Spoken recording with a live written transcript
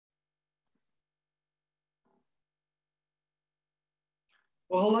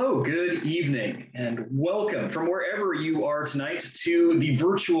Well, hello, good evening, and welcome from wherever you are tonight to the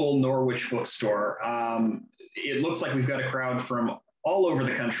virtual Norwich Bookstore. It looks like we've got a crowd from all over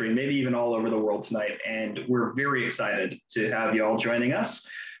the country, maybe even all over the world tonight, and we're very excited to have you all joining us.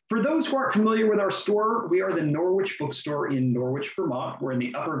 For those who aren't familiar with our store, we are the Norwich Bookstore in Norwich, Vermont. We're in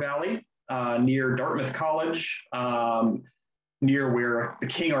the Upper Valley near Dartmouth College. Near where the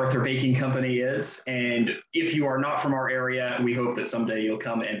King Arthur Baking Company is. And if you are not from our area, we hope that someday you'll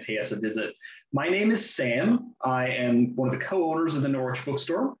come and pay us a visit. My name is Sam. I am one of the co-owners of the Norwich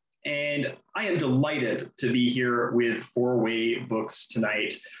Bookstore, and I am delighted to be here with Four Way Books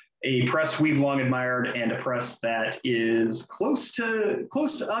tonight, a press we've long admired and a press that is close to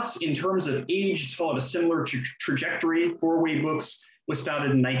us in terms of age. It's followed a similar trajectory. Four Way Books was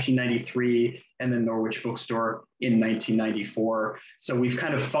founded in 1993, and then Norwich Bookstore in 1994. So we've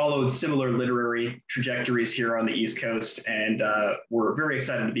kind of followed similar literary trajectories here on the East Coast, and we're very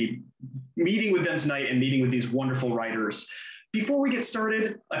excited to be meeting with them tonight and meeting with these wonderful writers. Before we get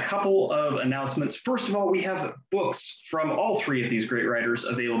started, a couple of announcements. First of all, we have books from all three of these great writers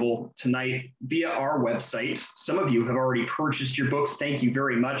available tonight via our website. Some of you have already purchased your books. Thank you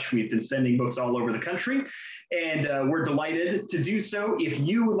very much. We've been sending books all over the country, and we're delighted to do so. If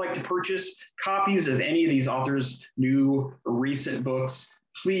you would like to purchase copies of any of these authors' new recent books,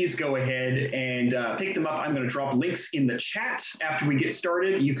 please go ahead and pick them up. I'm going to drop links in the chat after we get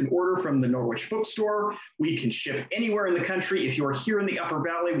started. You can order from the Norwich Bookstore. We can ship anywhere in the country. If you're here in the Upper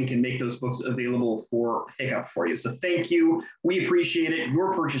Valley, we can make those books available for pickup for you. So thank you. We appreciate it.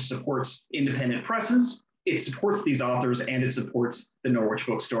 Your purchase supports independent presses. It supports these authors, and it supports the Norwich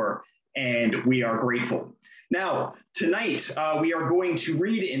Bookstore, and we are grateful. Now, tonight, we are going to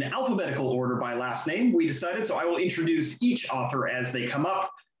read in alphabetical order by last name, we decided, so I will introduce each author as they come up.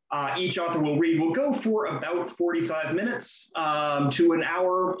 Each author will read. We'll go for about 45 minutes to an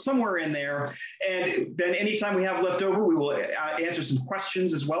hour, somewhere in there. And then anytime we have left over, we will answer some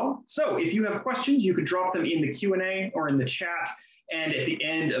questions as well. So if you have questions, you can drop them in the Q&A or in the chat. And at the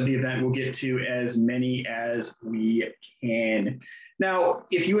end of the event, we'll get to as many as we can. Now,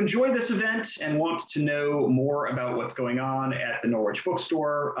 if you enjoy this event and want to know more about what's going on at the Norwich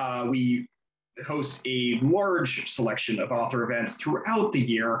Bookstore, we host a large selection of author events throughout the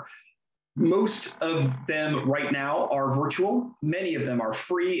year. Most of them right now are virtual. Many of them are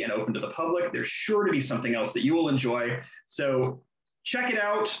free and open to the public. There's sure to be something else that you will enjoy. So check it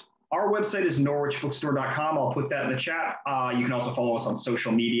out. Our website is norwichbookstore.com. I'll put that in the chat. You can also follow us on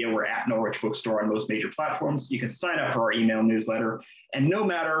social media. We're at Norwich Bookstore on most major platforms. You can sign up for our email newsletter. And no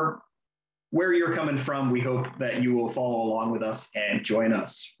matter where you're coming from, we hope that you will follow along with us and join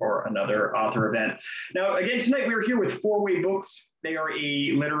us for another author event. Now, again, tonight we are here with Four Way Books. They are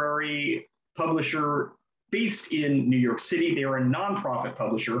a literary publisher based in New York City. They are a nonprofit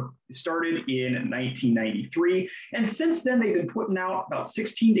publisher. They started in 1993. And since then, they've been putting out about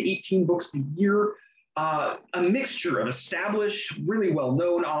 16 to 18 books a year, a mixture of established, really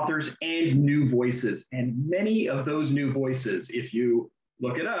well-known authors and new voices. And many of those new voices, if you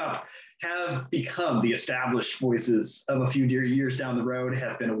look it up, have become the established voices of a few years down the road,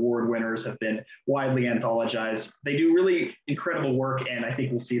 have been award winners, have been widely anthologized. They do really incredible work, and I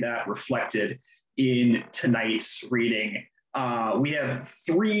think we'll see that reflected in tonight's reading. We have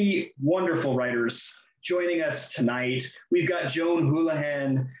three wonderful writers joining us tonight. We've got Joan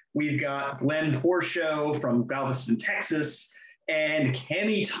Houlihan, we've got Glen Pourciau from Galveston, Texas, and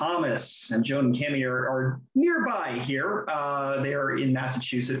Cammy Thomas. And Joan and Cammy are nearby here. They're in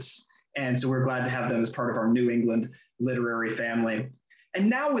Massachusetts, and so we're glad to have them as part of our New England literary family. And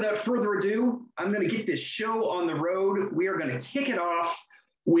now, without further ado, I'm going to get this show on the road. We are going to kick it off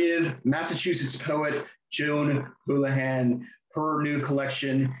with Massachusetts poet Joan Houlihan. Her new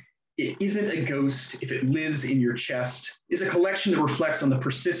collection, It Isn't a Ghost If It Lives in Your Chest, is a collection that reflects on the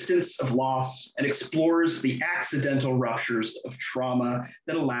persistence of loss and explores the accidental ruptures of trauma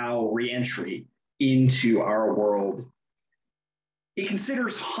that allow re-entry into our world. It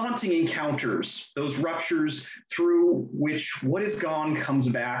considers haunting encounters, those ruptures through which what is gone comes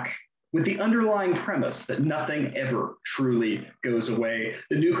back, with the underlying premise that nothing ever truly goes away.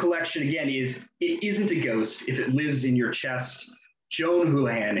 The new collection, again, is It Isn't a Ghost If It Lives in Your Chest. Joan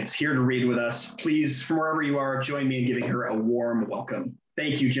Houlihan is here to read with us. Please, from wherever you are, join me in giving her a warm welcome.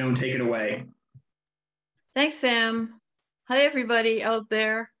 Thank you, Joan. Take it away. Thanks, Sam. Hi, everybody out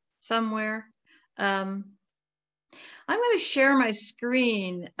there somewhere. I'm going to share my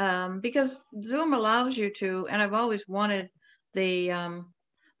screen because Zoom allows you to, and I've always wanted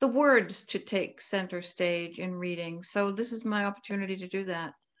the words to take center stage in reading. So this is my opportunity to do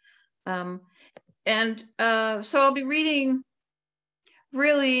that. So I'll be reading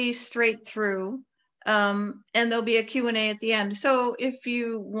really straight through, and there'll be a Q&A at the end. So if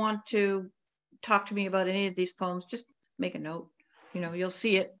you want to talk to me about any of these poems, just make a note. You know, you'll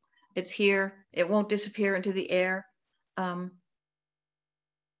see it. It's here. It won't disappear into the air. And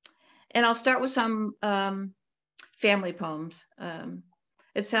I'll start with some family poems.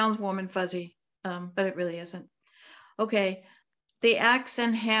 It sounds warm and fuzzy, but it really isn't. Okay, the axe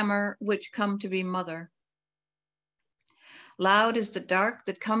and hammer which come to be mother. Loud is the dark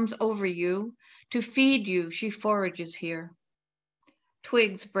that comes over you. To feed you, she forages here.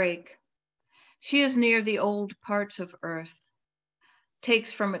 Twigs break. She is near the old parts of earth,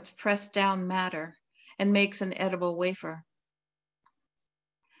 takes from its pressed down matter and makes an edible wafer.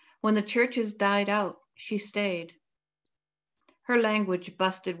 When the churches died out, she stayed. Her language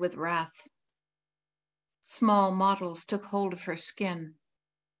busted with wrath. Small mottles took hold of her skin.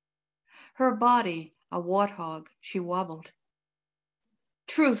 Her body, a warthog, she wobbled.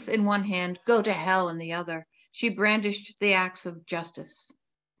 Truth in one hand, go to hell in the other. She brandished the axe of justice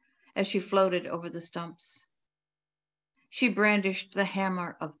as she floated over the stumps. She brandished the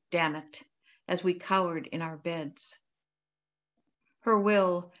hammer of damn it as we cowered in our beds. Her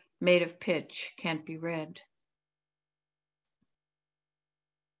will, made of pitch, can't be read.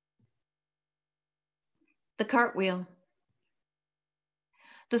 The cartwheel.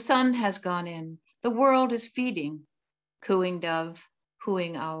 The sun has gone in. The world is feeding. Cooing dove,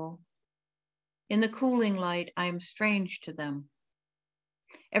 cooing owl. In the cooling light, I am strange to them.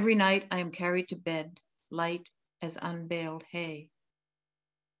 Every night I am carried to bed, light as unbaled hay.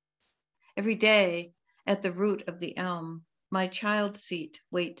 Every day, at the root of the elm, my child's seat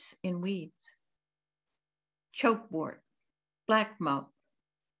waits in weeds. Chokewort, blackmouth,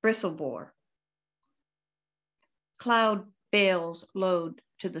 bristleboar. Cloud bales load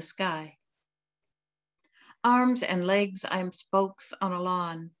to the sky. Arms and legs, I am spokes on a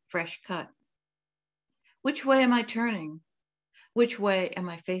lawn, fresh cut. Which way am I turning? Which way am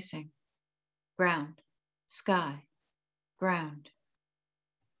I facing? Ground, sky, ground.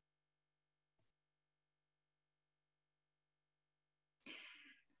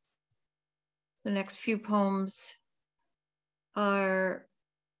 The next few poems are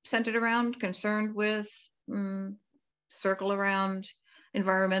centered around, concerned with, circle around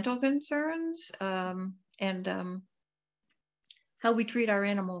environmental concerns and how we treat our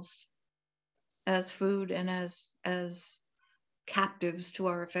animals as food and as captives to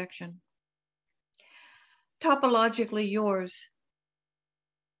our affection. Topologically yours.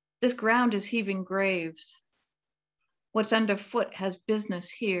 This ground is heaving graves. What's underfoot has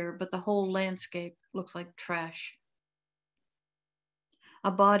business here, but the whole landscape looks like trash.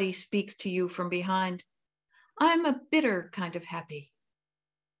 A body speaks to you from behind. I'm a bitter kind of happy.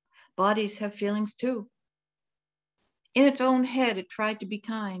 Bodies have feelings too. In its own head, it tried to be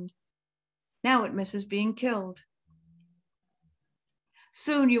kind. Now it misses being killed.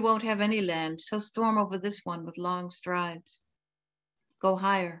 Soon you won't have any land, so storm over this one with long strides. Go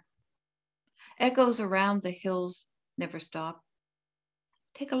higher. Echoes around the hills never stop.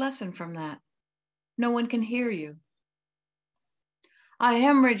 Take a lesson from that. No one can hear you. I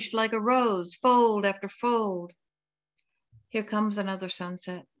hemorrhaged like a rose, fold after fold. Here comes another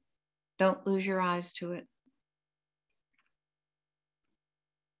sunset. Don't lose your eyes to it.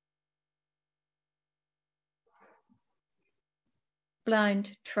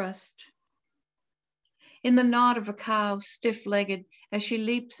 Blind trust. In the nod of a cow, stiff-legged, as she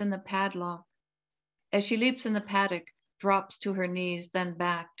leaps in the paddock, drops to her knees, then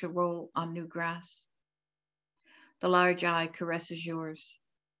back to roll on new grass. The large eye caresses yours.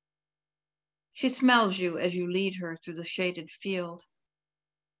 She smells you as you lead her through the shaded field.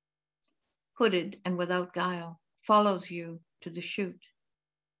 Hooded and without guile, follows you to the chute.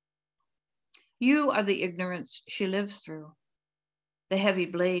 You are the ignorance she lives through, the heavy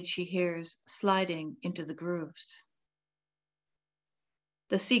blade she hears sliding into the grooves.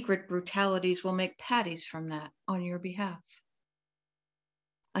 The secret brutalities will make patties from that on your behalf.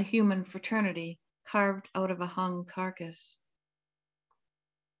 A human fraternity carved out of a hung carcass.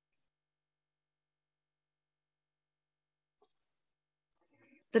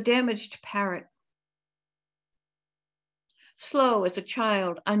 The damaged parrot. Slow as a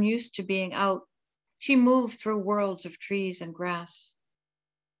child, unused to being out, she moved through worlds of trees and grass,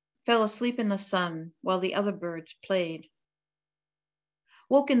 fell asleep in the sun while the other birds played,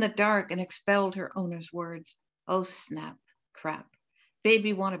 woke in the dark and expelled her owner's words. Oh, snap, crap,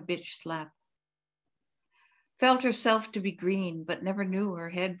 baby want a bitch slap. Felt herself to be green, but never knew her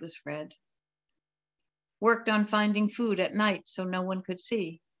head was red. Worked on finding food at night so no one could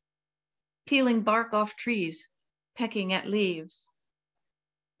see. Peeling bark off trees, pecking at leaves.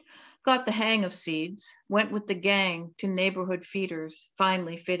 Got the hang of seeds, went with the gang to neighborhood feeders,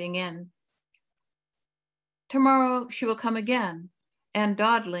 finally fitting in. Tomorrow she will come again, and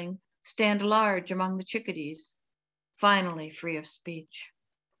dawdling, stand large among the chickadees, finally free of speech.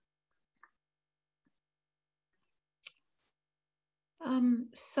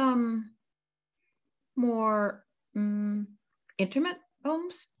 Some more intimate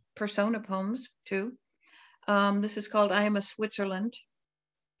poems, persona poems too. This is called I Am a Switzerland.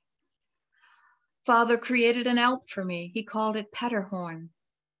 Father created an Alp for me. He called it Paterhorn.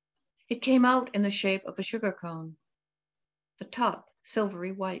 It came out in the shape of a sugar cone, the top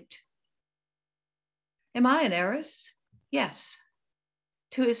silvery white. Am I an heiress? Yes.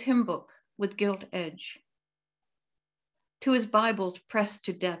 To his hymn book with gilt edge. To his Bibles pressed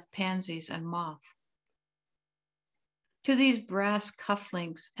to death pansies and moth. To these brass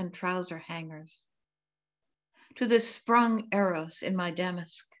cufflinks and trouser hangers. To this sprung eros in my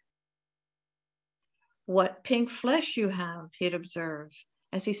damask. What pink flesh you have, he'd observe,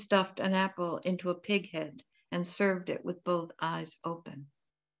 as he stuffed an apple into a pig head and served it with both eyes open.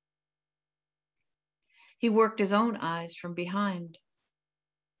 He worked his own eyes from behind,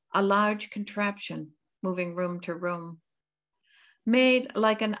 a large contraption moving room to room, made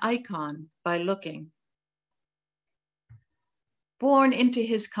like an icon by looking. Born into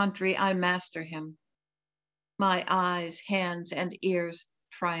his country, I master him. My eyes, hands, and ears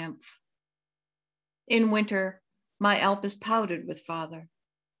triumph. In winter, my Alp is powdered with father,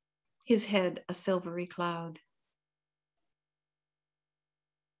 his head a silvery cloud.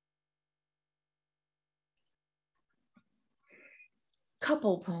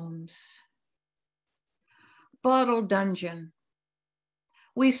 Couple poems. Bottle dungeon.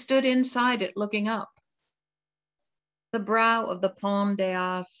 We stood inside it looking up. The brow of the Pont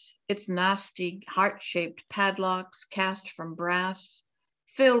d'Arts, its nasty heart-shaped padlocks cast from brass,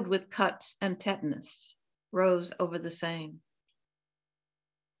 filled with cuts and tetanus, rose over the Seine.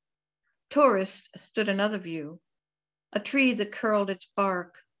 Tourists stood another view, a tree that curled its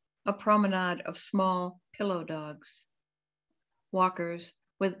bark, a promenade of small pillow dogs. Walkers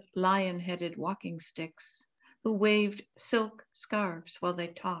with lion-headed walking sticks who waved silk scarves while they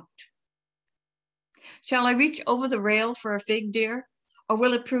talked. Shall I reach over the rail for a fig, dear, or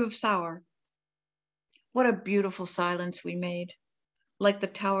will it prove sour? What a beautiful silence we made, like the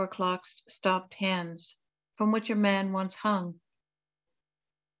tower clock's stopped hands from which a man once hung.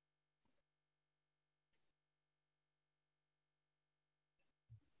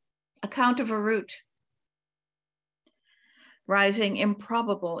 Account of a route. Rising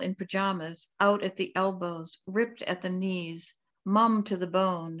improbable in pajamas, out at the elbows, ripped at the knees, mum to the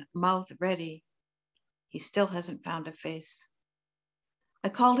bone, mouth ready. He still hasn't found a face. I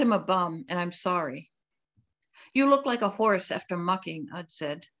called him a bum, and I'm sorry. You look like a horse after mucking, I'd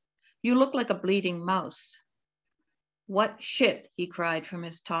said. You look like a bleeding mouse. What shit, he cried from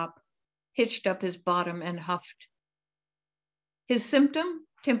his top, hitched up his bottom and huffed. His symptom,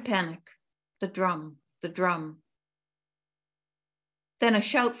 tympanic, the drum, the drum. Then a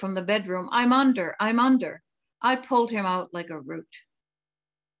shout from the bedroom, I'm under, I'm under. I pulled him out like a root.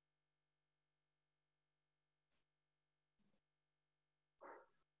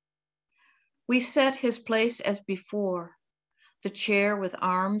 We set his place as before, the chair with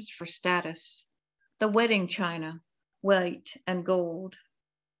arms for status, the wedding china, white and gold.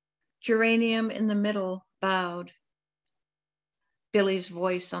 Geranium in the middle bowed. Billy's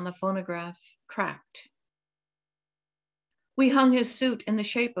voice on the phonograph cracked. We hung his suit in the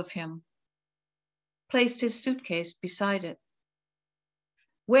shape of him, placed his suitcase beside it.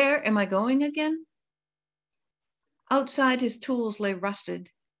 Where am I going again? Outside his tools lay rusted,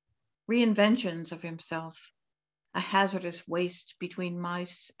 reinventions of himself, a hazardous waste between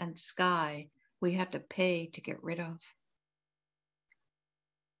mice and sky we had to pay to get rid of.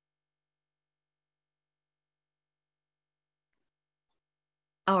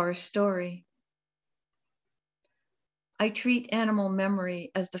 Our story. I treat animal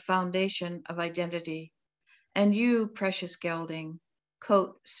memory as the foundation of identity, and you, precious gelding,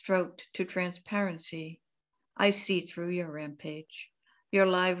 coat stroked to transparency, I see through your rampage, your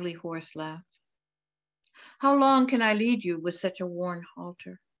lively horse laugh. How long can I lead you with such a worn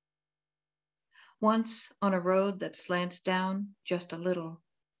halter? Once on a road that slants down just a little,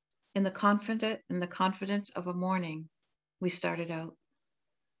 in the confidence of a morning, we started out.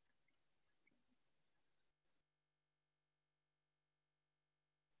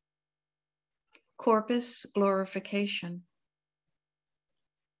 Corpus glorification.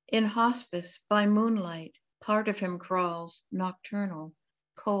 In hospice, by moonlight, part of him crawls, nocturnal,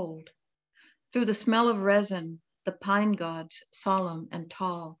 cold. Through the smell of resin, the pine gods, solemn and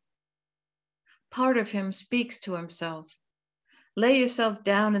tall, Part of him speaks to himself. Lay yourself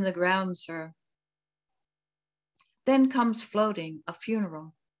down in the ground, sir. Then comes floating a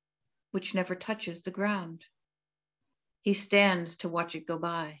funeral, which never touches the ground. He stands to watch it go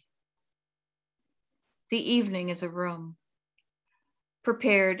by. The evening is a room.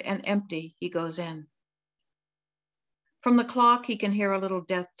 Prepared and empty, he goes in. From the clock, he can hear a little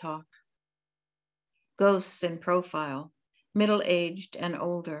death talk. Ghosts in profile, middle-aged and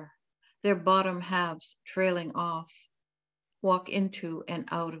older, their bottom halves trailing off, walk into and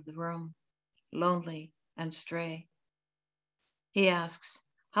out of the room, lonely and stray. He asks,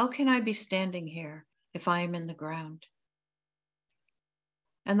 how can I be standing here if I am in the ground?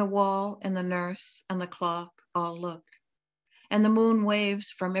 And the wall and the nurse and the clock all look, and the moon waves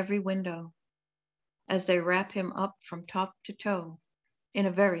from every window as they wrap him up from top to toe in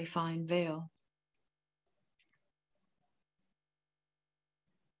a very fine veil.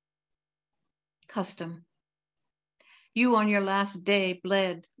 Custom. You on your last day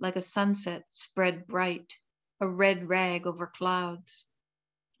bled like a sunset spread bright, a red rag over clouds.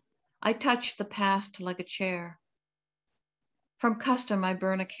 I touch the past like a chair. From custom I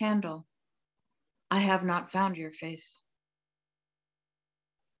burn a candle. I have not found your face.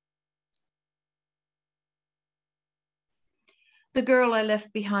 The girl I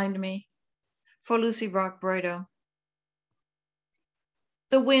left behind me, for Lucy Rockbroido.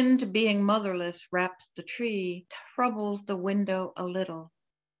 The wind, being motherless, wraps the tree, troubles the window a little.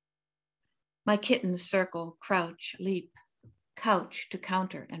 My kittens circle, crouch, leap, couch to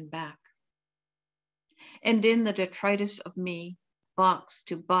counter and back. And in the detritus of me, box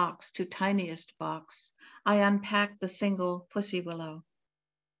to tiniest box, I unpack the single pussy willow,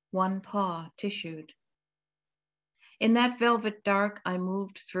 one paw tissued. In that velvet dark I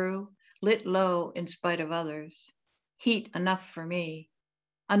moved through, lit low in spite of others, heat enough for me,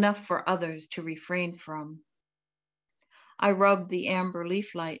 enough for others to refrain from. I rubbed the amber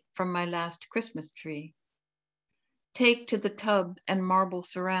leaf light from my last Christmas tree. Take to the tub and marble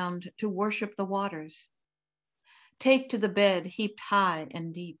surround to worship the waters. Take to the bed heaped high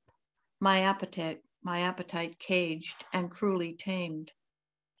and deep, my appetite caged and cruelly tamed.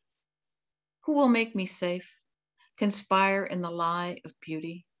 Who will make me safe? Conspire in the lie of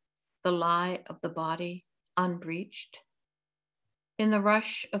beauty, the lie of the body unbreached. In the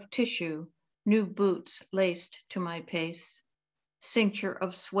rush of tissue, new boots laced to my pace, cincture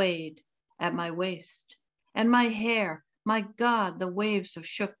of suede at my waist, and my hair, my God, the waves of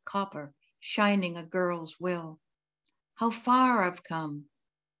shook copper, shining a girl's will. How far I've come.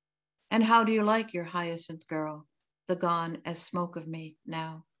 And how do you like your hyacinth girl, the gone as smoke of me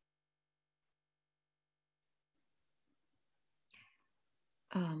now?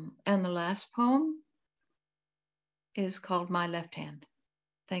 And the last poem is called My Left Hand.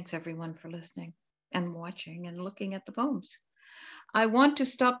 Thanks everyone for listening and watching and looking at the poems. I want to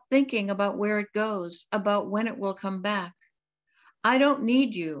stop thinking about where it goes, about when it will come back. I don't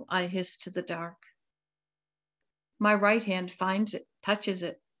need you, I hiss to the dark. My right hand finds it, touches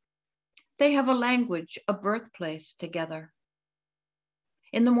it. They have a language, a birthplace together.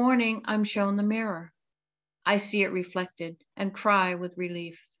 In the morning, I'm shown the mirror. I see it reflected and cry with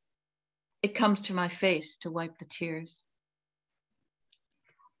relief. It comes to my face to wipe the tears.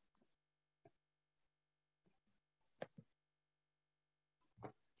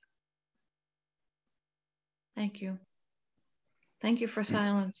 Thank you. Thank you for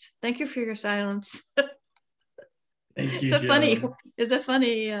silence. Thank you for your silence. Thank you, It's a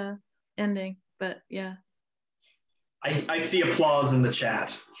funny ending, but yeah. I see applause in the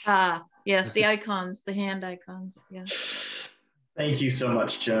chat. Ah, yes, the icons, the hand icons, yeah. Thank you so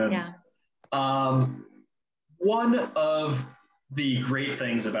much, Joan. Yeah. One of the great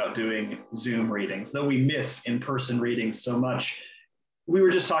things about doing Zoom readings, though we miss in-person readings so much, we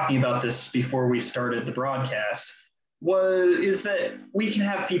were just talking about this before we started the broadcast, is that we can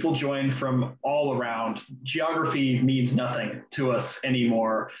have people join from all around. Geography means nothing to us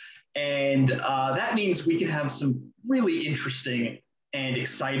anymore. And that means we can have some really interesting and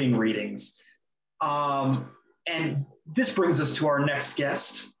exciting readings. And this brings us to our next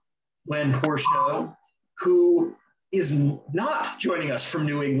guest, Glen Pourciau, who is not joining us from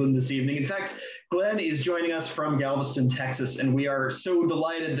New England this evening. In fact, Glen is joining us from Galveston, Texas, and we are so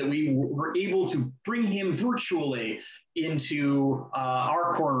delighted that we were able to bring him virtually into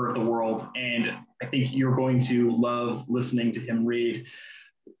our corner of the world. And I think you're going to love listening to him read.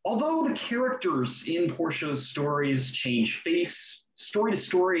 Although the characters in Pourciau's stories change face, story to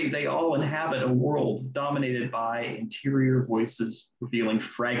story, they all inhabit a world dominated by interior voices revealing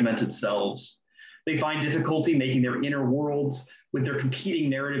fragmented selves. They find difficulty making their inner worlds with their competing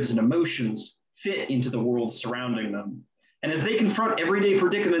narratives and emotions fit into the world surrounding them. And as they confront everyday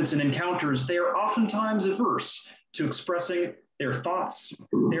predicaments and encounters, they are oftentimes averse to expressing their thoughts,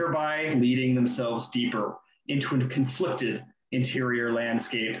 thereby leading themselves deeper into a conflicted interior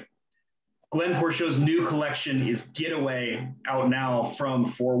landscape. Glen Pourciau's new collection is Getaway, out now from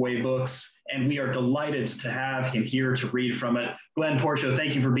Four Way Books, and we are delighted to have him here to read from it. Glen Pourciau,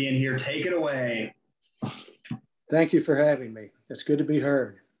 thank you for being here. Take it away. Thank you for having me. It's good to be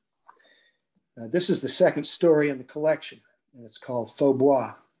heard. This is the second story in the collection, and it's called Faux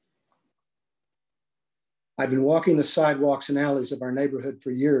Bois. I've been walking the sidewalks and alleys of our neighborhood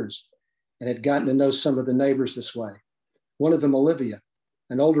for years and had gotten to know some of the neighbors this way. One of them, Olivia,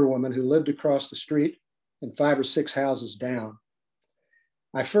 an older woman who lived across the street and 5 or 6 houses down.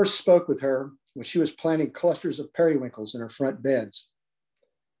 I first spoke with her when she was planting clusters of periwinkles in her front beds.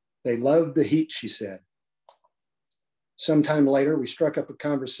 They loved the heat, she said. Sometime later, we struck up a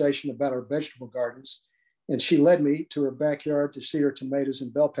conversation about our vegetable gardens, and she led me to her backyard to see her tomatoes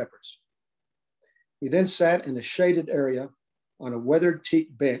and bell peppers. We then sat in a shaded area on a weathered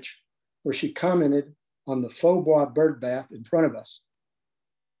teak bench where she commented on the faux bois bird bath in front of us.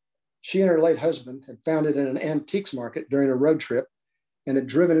 She and her late husband had found it in an antiques market during a road trip and had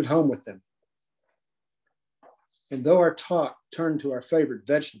driven it home with them. And though our talk turned to our favorite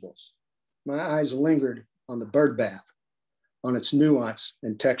vegetables, my eyes lingered on the bird bath, on its nuance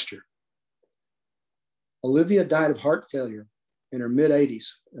and texture. Olivia died of heart failure in her mid-80s,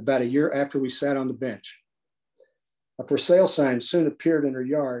 about a year after we sat on the bench. A for sale sign soon appeared in her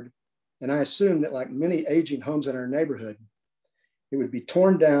yard, and I assumed that, like many aging homes in our neighborhood, it would be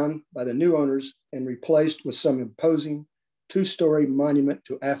torn down by the new owners and replaced with some imposing 2-story monument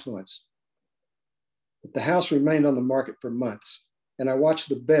to affluence. But the house remained on the market for months, and I watched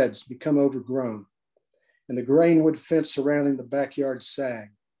the beds become overgrown and the grain wood fence surrounding the backyard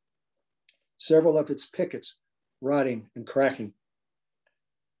sag, several of its pickets rotting and cracking.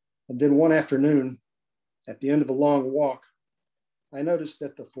 And then one afternoon, at the end of a long walk, I noticed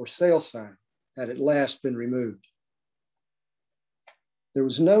that the for sale sign had at last been removed. There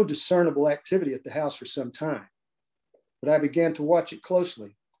was no discernible activity at the house for some time, but I began to watch it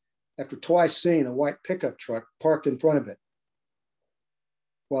closely after twice seeing a white pickup truck parked in front of it.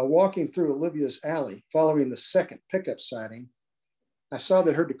 While walking through Olivia's alley following the second pickup sighting, I saw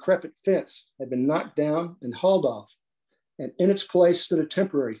that her decrepit fence had been knocked down and hauled off, and in its place stood a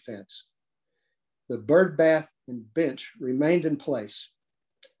temporary fence. The bird bath and bench remained in place,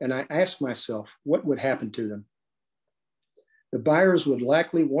 and I asked myself what would happen to them. The buyers would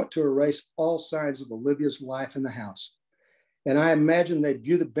likely want to erase all signs of Olivia's life in the house, and I imagined they'd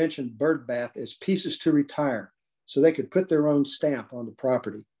view the bench and bird bath as pieces to retire so they could put their own stamp on the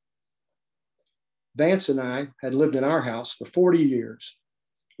property. Vance and I had lived in our house for 40 years,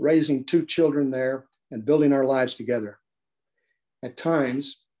 raising 2 children there and building our lives together. At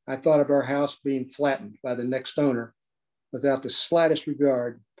times, I thought of our house being flattened by the next owner without the slightest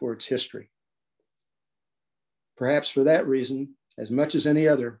regard for its history. Perhaps for that reason, as much as any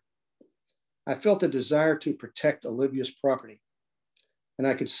other, I felt a desire to protect Olivia's property, and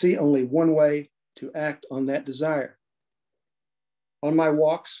I could see only one way to act on that desire. On my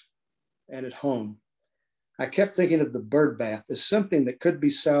walks and at home, I kept thinking of the bird bath as something that could be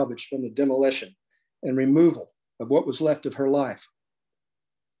salvaged from the demolition and removal of what was left of her life.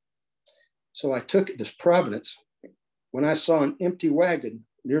 So I took it as providence when I saw an empty wagon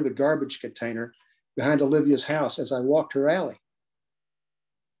near the garbage container behind Olivia's house as I walked her alley.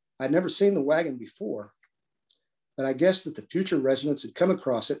 I'd never seen the wagon before, but I guessed that the future residents had come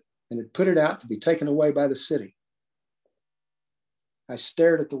across it and had put it out to be taken away by the city. I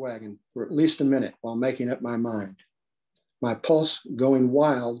stared at the wagon for at least a minute while making up my mind, my pulse going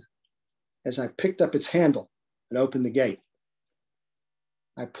wild as I picked up its handle and opened the gate.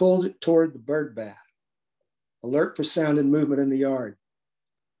 I pulled it toward the bird bath, alert for sound and movement in the yard.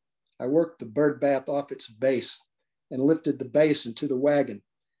 I worked the bird bath off its base and lifted the base into the wagon,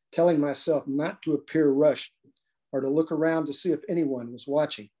 telling myself not to appear rushed or to look around to see if anyone was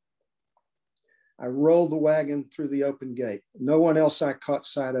watching. I rolled the wagon through the open gate. No one else I caught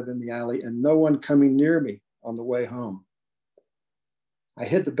sight of in the alley, and no one coming near me on the way home. I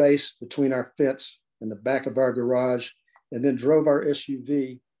hid the base between our fence and the back of our garage, and then drove our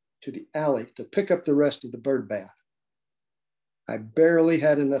SUV to the alley to pick up the rest of the bird bath. I barely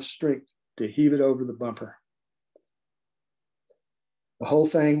had enough strength to heave it over the bumper. The whole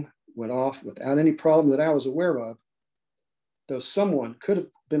thing went off without any problem that I was aware of, though someone could have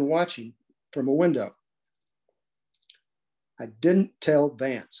been watching from a window. I didn't tell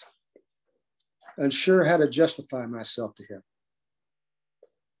Vance, unsure how to justify myself to him.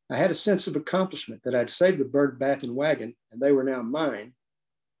 I had a sense of accomplishment that I'd saved the bird bath and wagon, and they were now mine.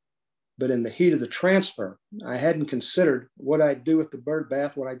 But in the heat of the transfer, I hadn't considered what I'd do with the bird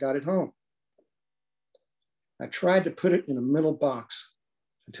bath when I got it home. I tried to put it in a mental box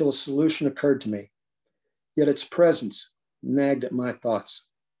until a solution occurred to me, yet its presence nagged at my thoughts,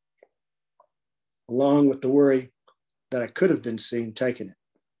 along with the worry that I could have been seen taking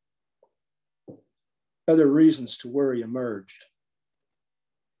it. Other reasons to worry emerged.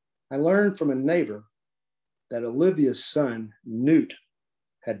 I learned from a neighbor that Olivia's son, Newt,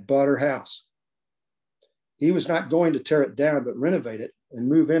 had bought her house. He was not going to tear it down, but renovate it and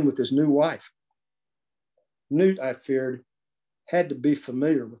move in with his new wife. Newt, I feared, had to be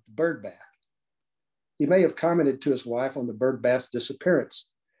familiar with the bird bath. He may have commented to his wife on the bird bath's disappearance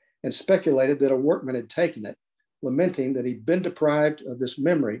and speculated that a workman had taken it, lamenting that he'd been deprived of this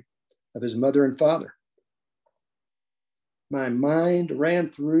memory of his mother and father. My mind ran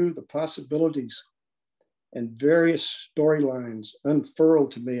through the possibilities, and various storylines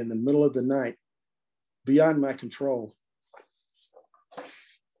unfurled to me in the middle of the night, beyond my control.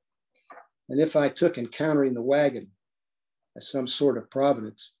 And if I took encountering the wagon as some sort of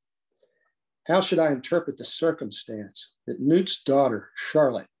providence, how should I interpret the circumstance that Newt's daughter,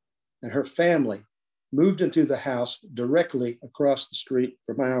 Charlotte, and her family moved into the house directly across the street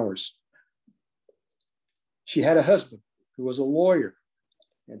from ours? She had a husband who was a lawyer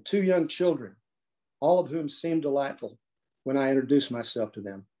and 2 young children, all of whom seemed delightful when I introduced myself to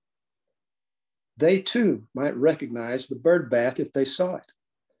them. They too might recognize the bird bath if they saw it.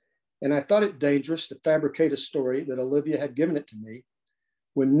 And I thought it dangerous to fabricate a story that Olivia had given it to me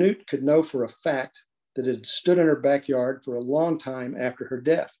when Newt could know for a fact that it had stood in her backyard for a long time after her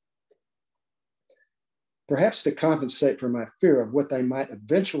death. Perhaps to compensate for my fear of what they might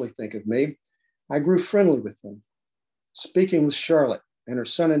eventually think of me, I grew friendly with them, speaking with Charlotte and her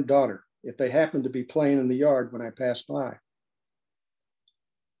son and daughter if they happened to be playing in the yard when I passed by.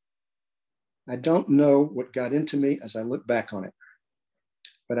 I don't know what got into me as I look back on it,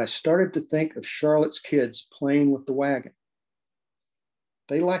 but I started to think of Charlotte's kids playing with the wagon.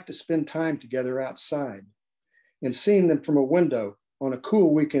 They liked to spend time together outside, and seeing them from a window on a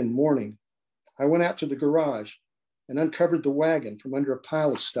cool weekend morning, I went out to the garage and uncovered the wagon from under a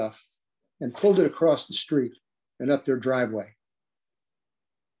pile of stuff and pulled it across the street and up their driveway.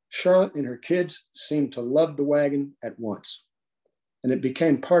 Charlotte and her kids seemed to love the wagon at once, and it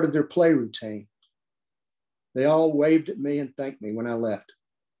became part of their play routine. They all waved at me and thanked me when I left.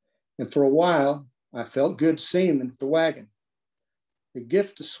 And for a while, I felt good seeing them at the wagon, a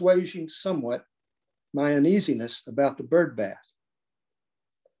gift assuaging somewhat my uneasiness about the bird bath.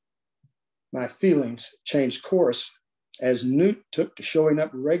 My feelings changed course as Newt took to showing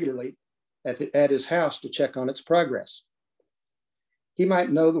up regularly at his house to check on its progress. He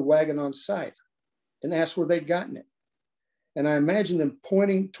might know the wagon on sight and ask where they'd gotten it. And I imagined them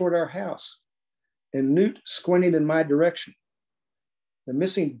pointing toward our house and Newt squinting in my direction, the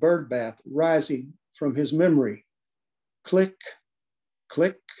missing bird bath rising from his memory. Click,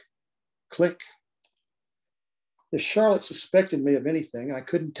 click, click. If Charlotte suspected me of anything, I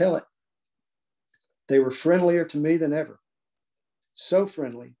couldn't tell it. They were friendlier to me than ever, so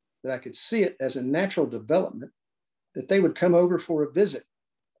friendly that I could see it as a natural development that they would come over for a visit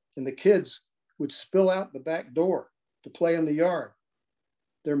and the kids would spill out the back door to play in the yard,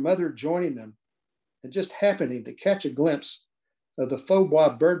 their mother joining them and just happening to catch a glimpse of the faux bois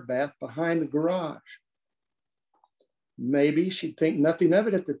bird bath behind the garage. Maybe she'd think nothing of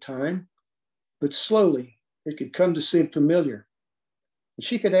it at the time, but slowly it could come to seem familiar. And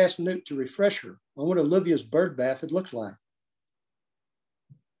she could ask Newt to refresh her on what Olivia's bird bath had looked like.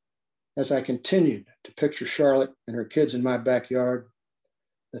 As I continued to picture Charlotte and her kids in my backyard,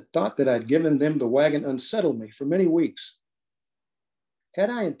 the thought that I'd given them the wagon unsettled me for many weeks. Had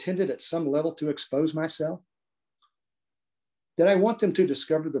I intended at some level to expose myself? Did I want them to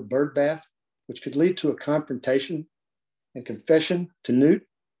discover the bird bath, which could lead to a confrontation and confession to Newt?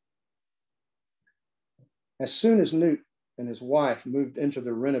 As soon as Newt and his wife moved into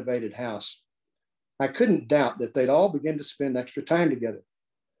the renovated house, I couldn't doubt that they'd all begin to spend extra time together.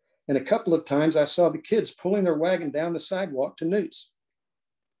 And a couple of times I saw the kids pulling their wagon down the sidewalk to Newt's.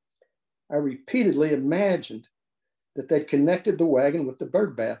 I repeatedly imagined that they'd connected the wagon with the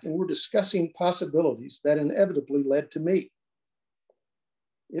bird bath and were discussing possibilities that inevitably led to me.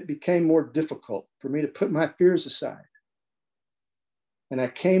 It became more difficult for me to put my fears aside. And I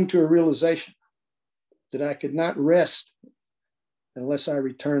came to a realization that I could not rest unless I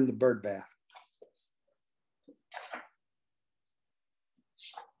returned the bird bath.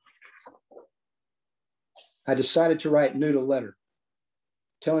 I decided to write Newt a letter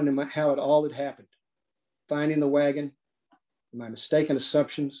telling him how it all had happened, finding the wagon, and my mistaken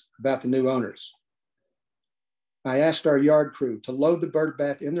assumptions about the new owners. I asked our yard crew to load the bird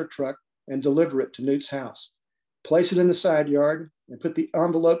bath in their truck and deliver it to Newt's house, place it in the side yard, and put the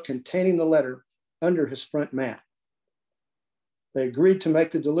envelope containing the letter under his front mat. They agreed to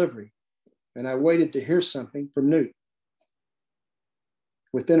make the delivery, and I waited to hear something from Newt.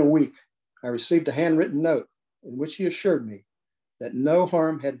 Within a week, I received a handwritten note in which he assured me that no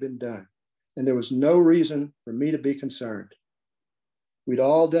harm had been done, and there was no reason for me to be concerned. We'd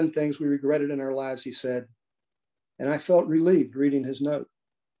all done things we regretted in our lives, he said, and I felt relieved reading his note.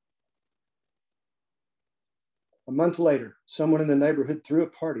 A month later, someone in the neighborhood threw a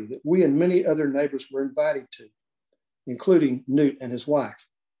party that we and many other neighbors were invited to, including Newt and his wife.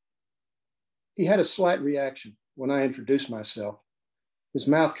 He had a slight reaction when I introduced myself, his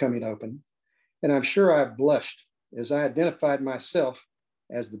mouth coming open, and I'm sure I blushed as I identified myself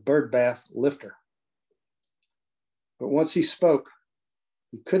as the bird bath lifter. But once he spoke,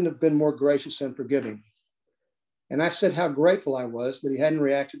 he couldn't have been more gracious and forgiving. And I said how grateful I was that he hadn't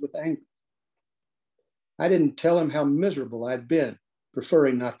reacted with anger. I didn't tell him how miserable I'd been,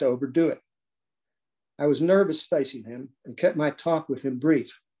 preferring not to overdo it. I was nervous facing him and kept my talk with him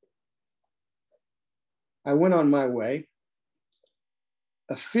brief. I went on my way,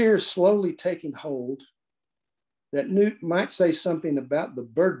 a fear slowly taking hold that Newt might say something about the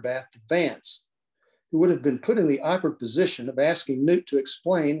bird bath to Vance, who would have been put in the awkward position of asking Newt to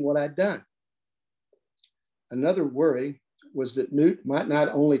explain what I'd done. Another worry was that Newt might not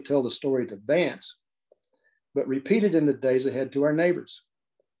only tell the story to Vance, but repeat it in the days ahead to our neighbors.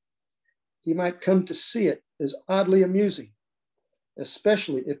 He might come to see it as oddly amusing,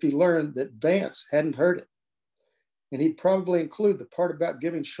 especially if he learned that Vance hadn't heard it. And he'd probably include the part about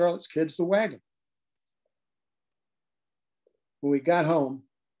giving Charlotte's kids the wagon. When we got home,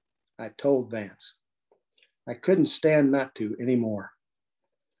 I told Vance. I couldn't stand not to anymore.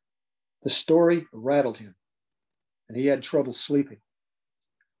 The story rattled him, and he had trouble sleeping.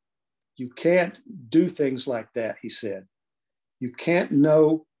 You can't do things like that, he said. You can't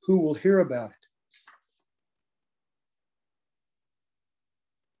know who will hear about it.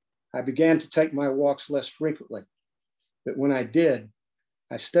 I began to take my walks less frequently, but when I did,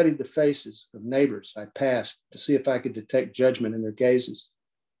 I studied the faces of neighbors I passed to see if I could detect judgment in their gazes.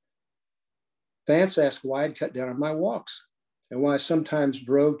 Vance asked why I'd cut down on my walks and why I sometimes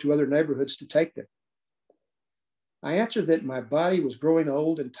drove to other neighborhoods to take them. I answered that my body was growing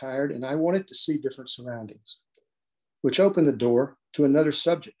old and tired and I wanted to see different surroundings, which opened the door to another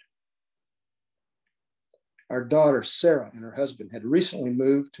subject. Our daughter, Sarah, and her husband had recently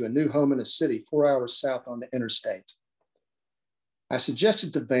moved to a new home in a city 4 hours south on the interstate. I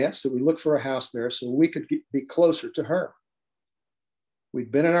suggested to Vance that we look for a house there so we could be closer to her.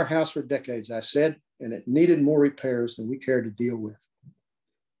 We'd been in our house for decades, I said, and it needed more repairs than we cared to deal with.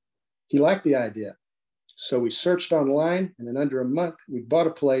 He liked the idea, so we searched online, and in under a month, we bought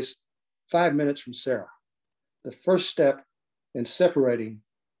a place 5 minutes from Sarah, the first step in separating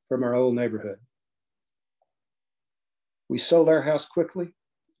from our old neighborhood. We sold our house quickly,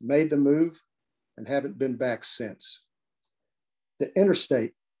 made the move, and haven't been back since. The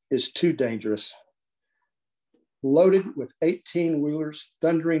interstate is too dangerous. Loaded with 18-wheelers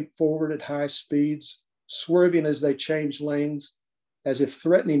thundering forward at high speeds, swerving as they change lanes, as if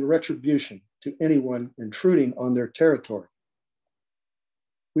threatening retribution to anyone intruding on their territory.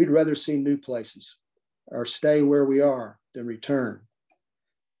 We'd rather see new places or stay where we are than return.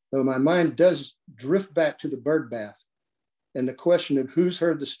 Though my mind does drift back to the bird bath and the question of who's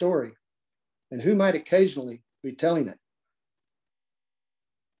heard the story and who might occasionally be telling it.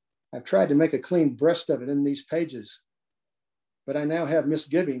 I've tried to make a clean breast of it in these pages, but I now have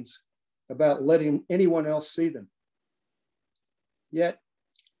misgivings about letting anyone else see them. Yet,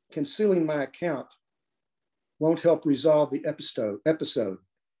 concealing my account won't help resolve the episode,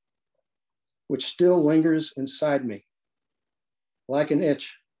 which still lingers inside me, like an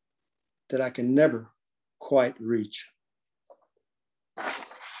itch that I can never quite reach.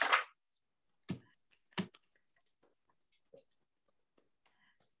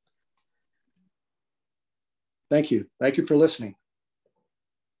 Thank you. Thank you for listening.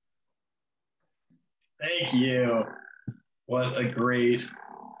 Thank you. What a great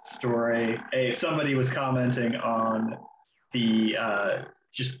story. Hey, somebody was commenting on the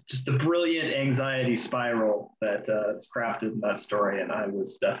just the brilliant anxiety spiral that is crafted in that story, and I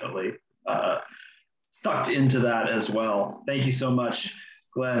was definitely sucked into that as well. Thank you so much,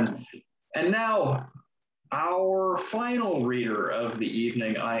 Glenn. And now, our final reader of the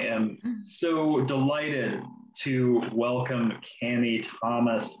evening. I am so delighted to welcome Cammy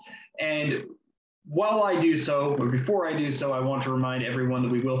Thomas. And while I do so, or before I do so, I want to remind everyone that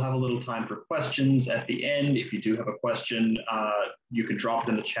we will have a little time for questions at the end. If you do have a question, you can drop it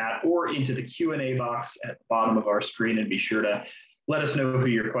in the chat or into the Q&A box at the bottom of our screen, and be sure to let us know who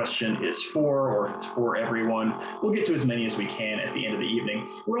your question is for, or if it's for everyone. We'll get to as many as we can at the end of the evening.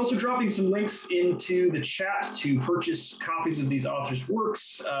 We're also dropping some links into the chat to purchase copies of these authors'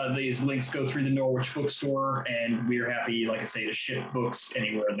 works. These links go through the Norwich Bookstore, and we're happy, like I say, to ship books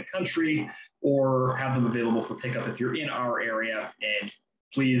anywhere in the country or have them available for pickup if you're in our area. And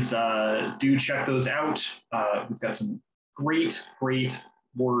please do check those out. We've got some great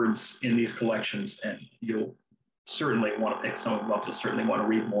words in these collections, and you'll certainly want to pick some of them up. You'll certainly want to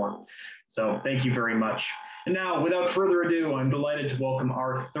read more. So thank you very much. And now, without further ado, I'm delighted to welcome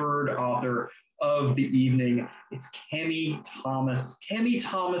our third author of the evening. It's Cammy Thomas. Cammy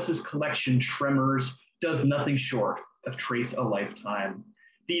Thomas's collection, Tremors, does nothing short of trace a lifetime.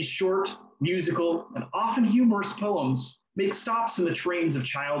 These short, musical, and often humorous poems make stops in the trains of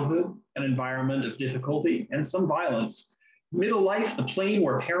childhood, an environment of difficulty and some violence. Middle life, the plane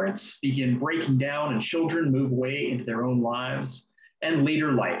where parents begin breaking down and children move away into their own lives. And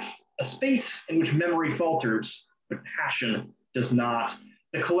later life, a space in which memory falters, but passion does not.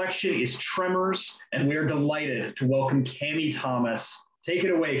 The collection is Tremors, and we are delighted to welcome Cammy Thomas. Take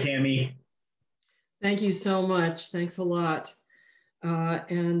it away, Cammy. Thank you so much. Thanks a lot.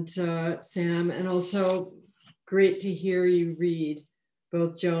 Sam, and also great to hear you read,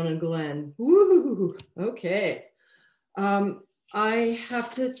 both Joan and Glen. Woo! Okay. I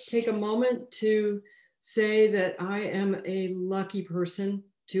have to take a moment to say that I am a lucky person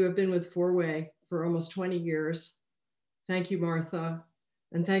to have been with Four-Way for almost 20 years. Thank you, Martha.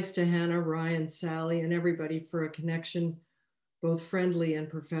 And thanks to Hannah, Ryan, Sally, and everybody for a connection, both friendly and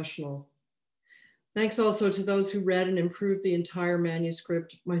professional. Thanks also to those who read and improved the entire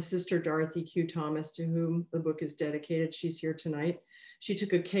manuscript. My sister, Dorothy Q. Thomas, to whom the book is dedicated, she's here tonight. She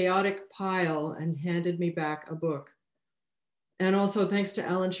took a chaotic pile and handed me back a book. And also thanks to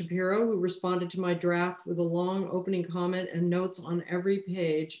Alan Shapiro, who responded to my draft with a long opening comment and notes on every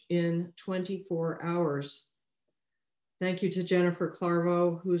page in 24 hours. Thank you to Jennifer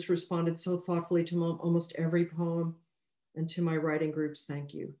Clarvo, who's responded so thoughtfully to almost every poem, and to my writing groups,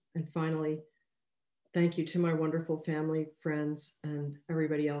 thank you. And finally, thank you to my wonderful family, friends, and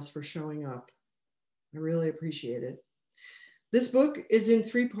everybody else for showing up. I really appreciate it. This book is in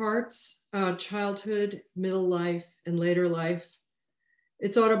 3 parts, childhood, middle life, and later life.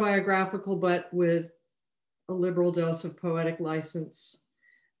 It's autobiographical, but with a liberal dose of poetic license.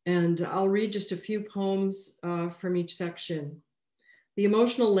 And I'll read just a few poems from each section. The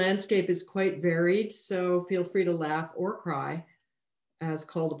emotional landscape is quite varied, so feel free to laugh or cry as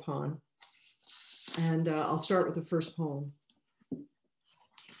called upon. And I'll start with the first poem.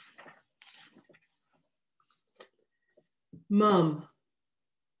 Mum.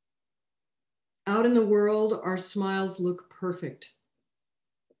 Out in the world, our smiles look perfect.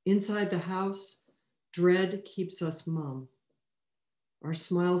 Inside the house, dread keeps us mum. Our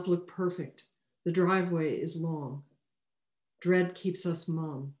smiles look perfect. The driveway is long. Dread keeps us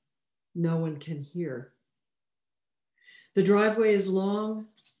mum. No one can hear. The driveway is long,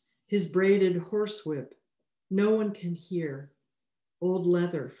 his braided horsewhip. No one can hear. Old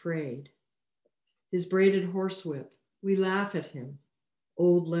leather frayed. His braided horsewhip. We laugh at him.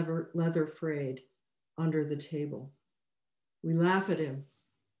 Old leather frayed under the table. We laugh at him.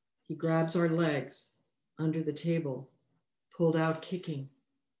 He grabs our legs under the table, pulled out kicking.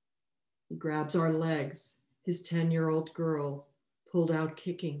 He grabs our legs. His 10-year-old girl pulled out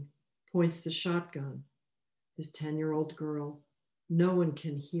kicking, points the shotgun. His 10-year-old girl, no one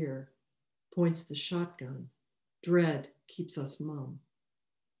can hear, points the shotgun. Dread keeps us mum.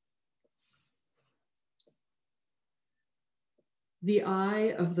 The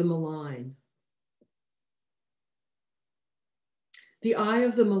eye of the malign. The eye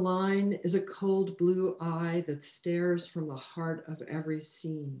of the malign is a cold blue eye that stares from the heart of every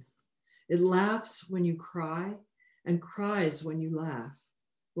scene. It laughs when you cry and cries when you laugh,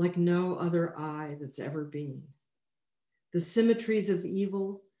 like no other eye that's ever been. The symmetries of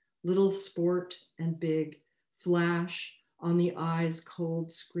evil, little sport and big, flash on the eye's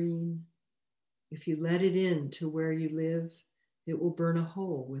cold screen. If you let it in to where you live, it will burn a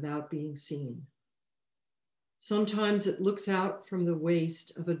hole without being seen. Sometimes it looks out from the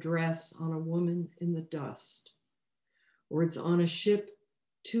waist of a dress on a woman in the dust, or it's on a ship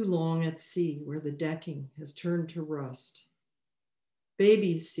too long at sea where the decking has turned to rust.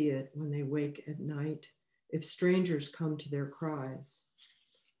 Babies see it when they wake at night, if strangers come to their cries.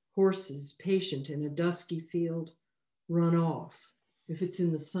 Horses patient in a dusky field run off if it's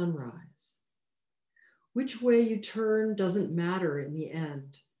in the sunrise. Which way you turn doesn't matter in the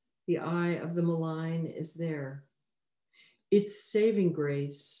end. The eye of the malign is there. Its saving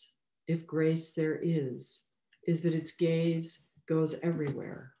grace, if grace there is that its gaze goes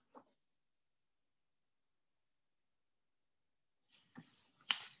everywhere.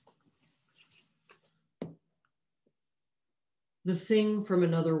 The Thing from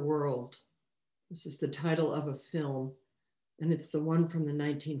Another World. This is the title of a film, and it's the one from the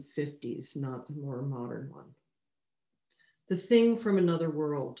 1950s, not the more modern one. The Thing from Another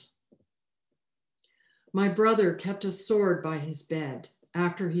World. My brother kept a sword by his bed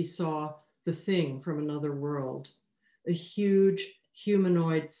after he saw The Thing from Another World, a huge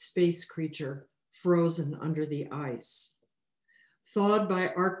humanoid space creature frozen under the ice. Thawed by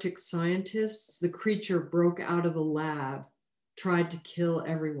Arctic scientists, the creature broke out of the lab, tried to kill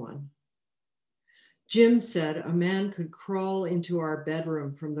everyone. Jim said a man could crawl into our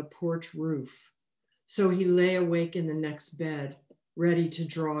bedroom from the porch roof, so he lay awake in the next bed, ready to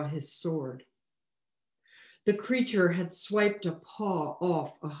draw his sword. The creature had swiped a paw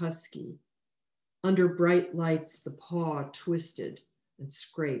off a husky. Under bright lights, the paw twisted and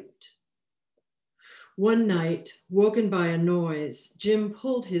scraped. One night, woken by a noise, Jim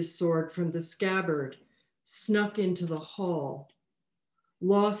pulled his sword from the scabbard, snuck into the hall.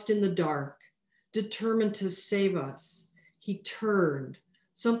 Lost in the dark, determined to save us, he turned,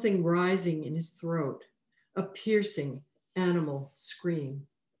 something rising in his throat, a piercing animal scream.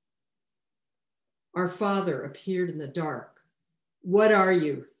 Our father appeared in the dark. "What are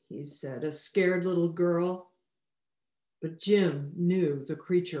you?" he said, "a scared little girl?" But Jim knew the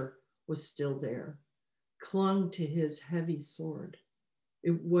creature was still there, clung to his heavy sword.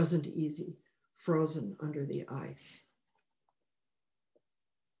 It wasn't easy, frozen under the ice.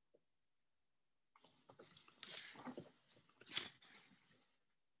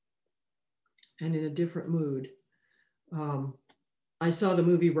 And in a different mood, I saw the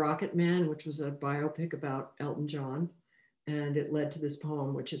movie Rocket Man, which was a biopic about Elton John, and it led to this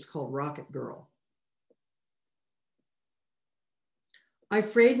poem, which is called Rocket Girl. I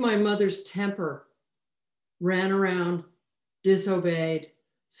frayed my mother's temper, ran around, disobeyed,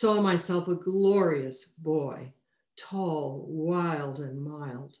 saw myself a glorious boy, tall, wild, and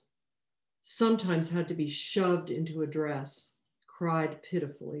mild. Sometimes had to be shoved into a dress, cried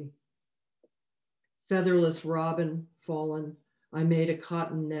pitifully. Featherless robin, fallen, I made a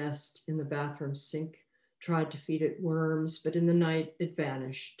cotton nest in the bathroom sink, tried to feed it worms, but in the night it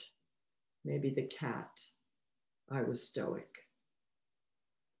vanished. Maybe the cat. I was stoic.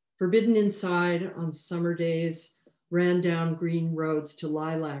 Forbidden inside on summer days, ran down green roads to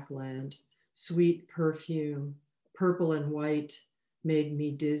lilac land, sweet perfume, purple and white, made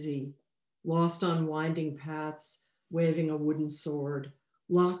me dizzy. Lost on winding paths, waving a wooden sword,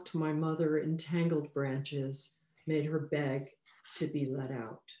 locked my mother in tangled branches, made her beg to be let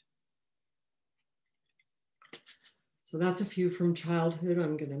out. So that's a few from childhood.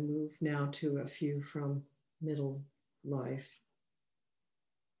 I'm going to move now to a few from middle life.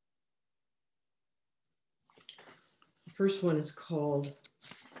 The first one is called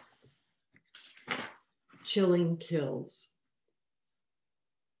Chilling Kills.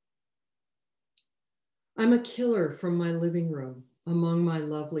 I'm a killer from my living room among my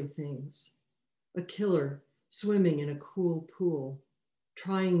lovely things. A killer swimming in a cool pool,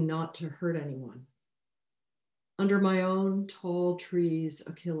 trying not to hurt anyone. Under my own tall trees,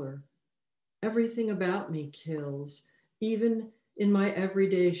 a killer. Everything about me kills, even in my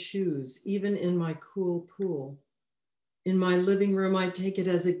everyday shoes, even in my cool pool. In my living room, I take it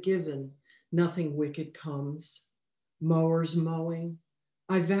as a given. Nothing wicked comes. Mowers mowing.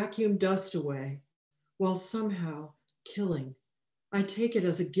 I vacuum dust away, while somehow killing. I take it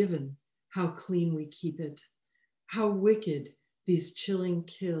as a given, how clean we keep it. How wicked these chilling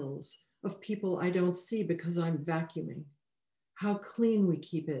kills of people I don't see because I'm vacuuming. How clean we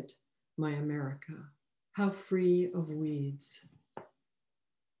keep it, my America. How free of weeds.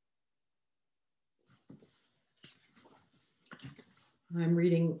 I'm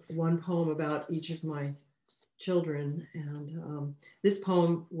reading one poem about each of my children, and this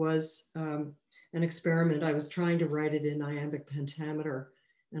poem was an experiment. I was trying to write it in iambic pentameter,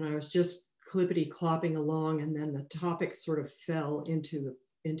 and I was just clippity clopping along, and then the topic sort of fell into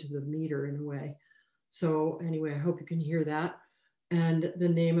the meter in a way. So anyway, I hope you can hear that. And the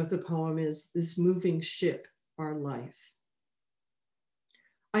name of the poem is This Moving Ship, Our Life.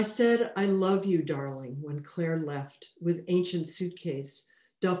 I said, I love you, darling, when Claire left with ancient suitcase,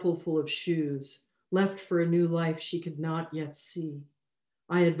 duffel full of shoes, left for a new life she could not yet see.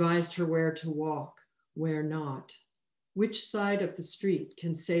 I advised her where to walk, where not, which side of the street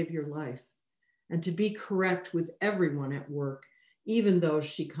can save your life, and to be correct with everyone at work, even those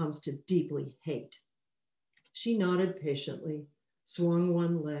she comes to deeply hate. She nodded patiently, swung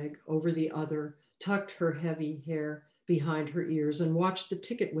one leg over the other, tucked her heavy hair behind her ears, and watched the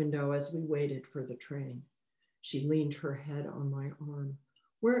ticket window as we waited for the train. She leaned her head on my arm.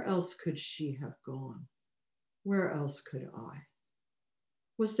 Where else could she have gone? Where else could I?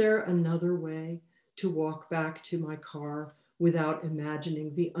 Was there another way to walk back to my car without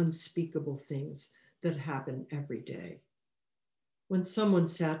imagining the unspeakable things that happen every day? When someone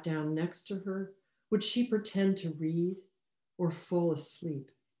sat down next to her, would she pretend to read or fall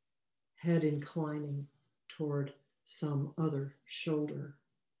asleep, head inclining toward some other shoulder?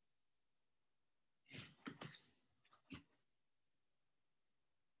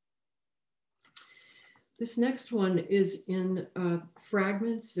 This next one is in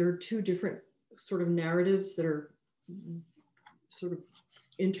fragments. There are two different sort of narratives that are sort of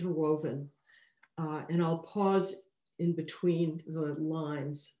interwoven. And I'll pause in between the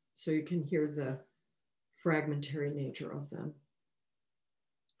lines so you can hear the fragmentary nature of them.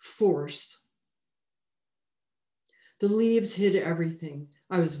 Force. The leaves hid everything.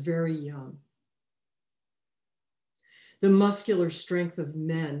 I was very young. The muscular strength of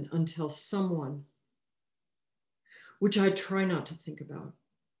men until someone, which I try not to think about.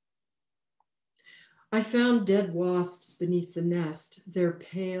 I found dead wasps beneath the nest. They're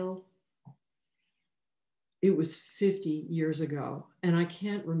pale. It was 50 years ago, and I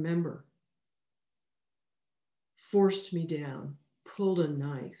can't remember. Forced me down, pulled a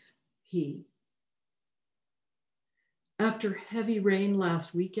knife, he. After heavy rain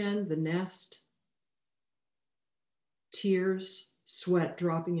last weekend, the nest, tears, sweat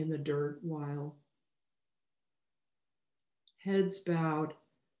dropping in the dirt while heads bowed,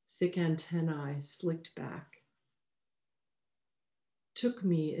 thick antennae slicked back. Took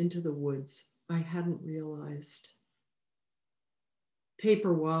me into the woods I hadn't realized.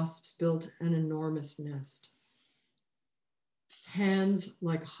 Paper wasps built an enormous nest. Hands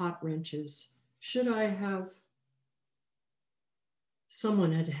like hot wrenches. Should I have?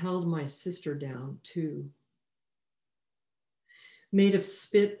 Someone had held my sister down too. Made of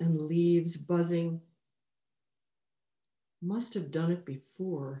spit and leaves buzzing. Must have done it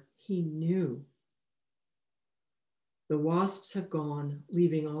before. He knew. The wasps have gone,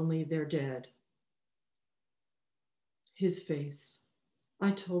 leaving only their dead. His face.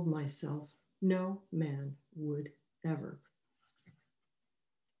 I told myself no man would ever.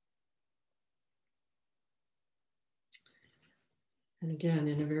 And again,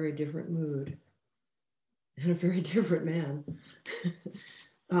 in a very different mood and a very different man.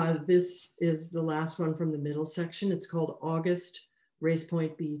 This is the last one from the middle section. It's called August, Race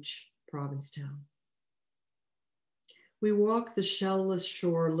Point Beach, Provincetown. We walk the shellless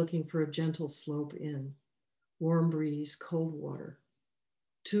shore looking for a gentle slope in. Warm breeze, cold water.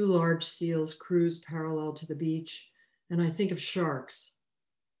 Two large seals cruise parallel to the beach, and I think of sharks.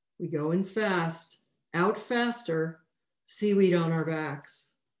 We go in fast, out faster, seaweed on our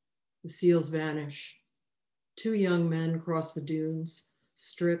backs. The seals vanish. Two young men cross the dunes,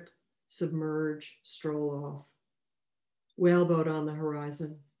 strip, submerge, stroll off. Whaleboat on the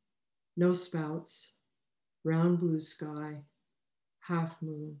horizon. No spouts, round blue sky, half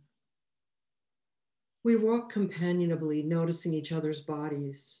moon. We walk companionably, noticing each other's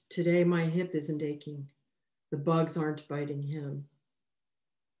bodies. Today, my hip isn't aching. The bugs aren't biting him.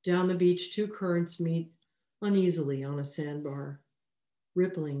 Down the beach, two currents meet uneasily on a sandbar,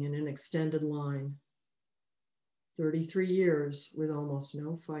 rippling in an extended line. 33 years with almost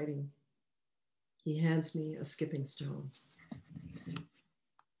no fighting. He hands me a skipping stone.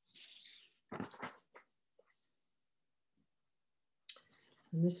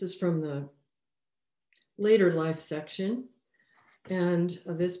 And this is from the later life section. And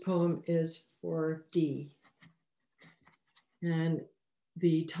this poem is for D. And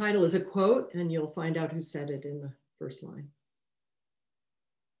the title is a quote, and you'll find out who said it in the first line.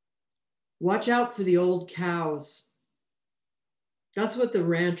 Watch out for the old cows. That's what the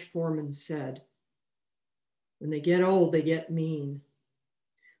ranch foreman said. When they get old, they get mean.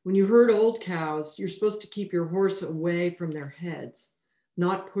 When you herd old cows, you're supposed to keep your horse away from their heads,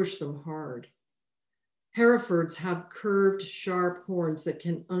 not push them hard. Herefords have curved, sharp horns that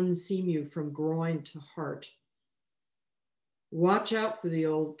can unseam you from groin to heart. Watch out for the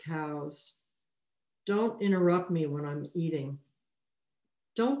old cows. Don't interrupt me when I'm eating.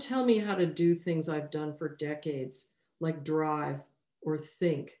 Don't tell me how to do things I've done for decades, like drive or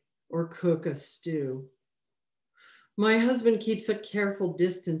think or cook a stew. My husband keeps a careful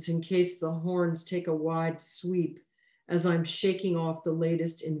distance in case the horns take a wide sweep as I'm shaking off the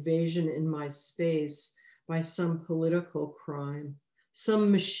latest invasion in my space by some political crime,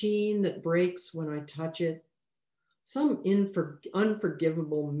 some machine that breaks when I touch it, some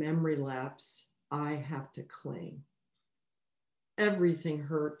unforgivable memory lapse I have to claim. Everything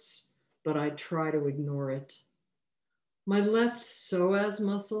hurts, but I try to ignore it. My left psoas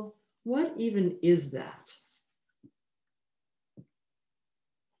muscle, what even is that?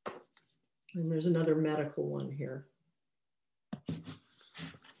 And there's another medical one here.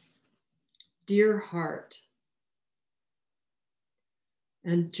 Dear heart.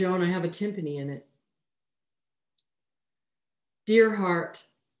 And Joan, I have a timpani in it. Dear heart,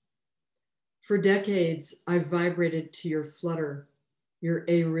 for decades, I've vibrated to your flutter, your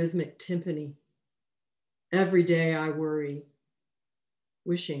arrhythmic timpani. Every day I worry.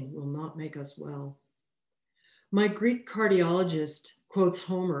 Wishing will not make us well. My Greek cardiologist quotes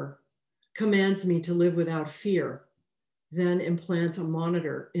Homer, commands me to live without fear, then implants a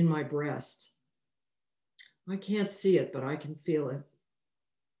monitor in my breast. I can't see it, but I can feel it.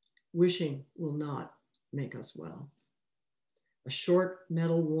 Wishing will not make us well. A short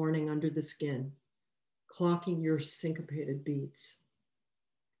metal warning under the skin, clocking your syncopated beats.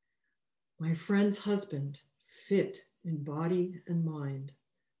 My friend's husband, fit in body and mind,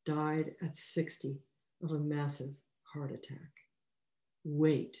 died at 60 of a massive heart attack.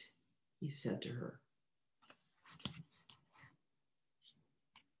 Wait, he said to her.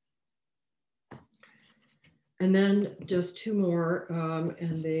 And then just two more,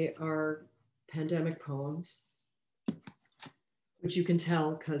 and they are pandemic poems, which you can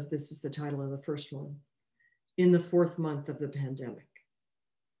tell because this is the title of the first one, In the Fourth Month of the Pandemic.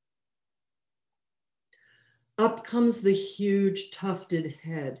 Up comes the huge tufted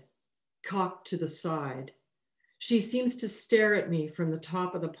head, cocked to the side. She seems to stare at me from the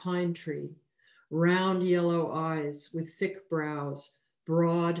top of the pine tree, round yellow eyes with thick brows,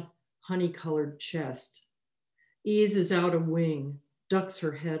 broad honey-colored chest. Eases out a wing, ducks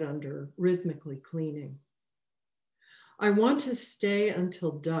her head under, rhythmically cleaning. I want to stay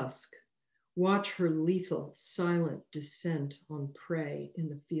until dusk, watch her lethal, silent descent on prey in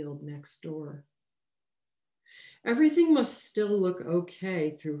the field next door. Everything must still look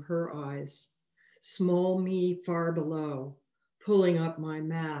okay through her eyes. Small me far below, pulling up my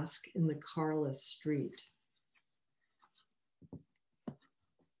mask in the carless street.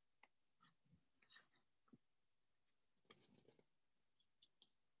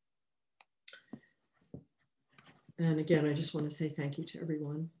 And again, I just want to say thank you to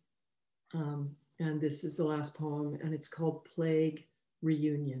everyone. And this is the last poem, and it's called Plague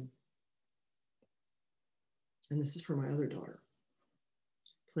Reunion. And this is for my other daughter.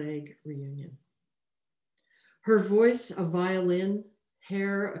 Plague Reunion. Her voice a violin,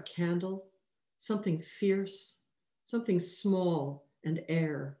 hair a candle, something fierce, something small and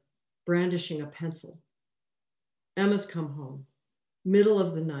air, brandishing a pencil. Emma's come home, middle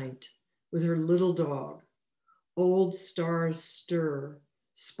of the night, with her little dog. Old stars stir,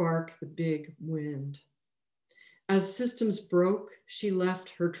 spark the big wind. As systems broke, she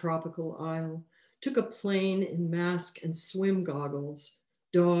left her tropical isle, took a plane in mask and swim goggles,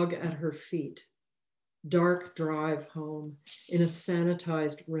 dog at her feet. Dark drive home in a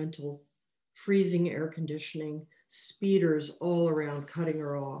sanitized rental, freezing air conditioning, speeders all around cutting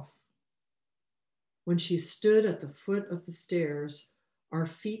her off. When she stood at the foot of the stairs, our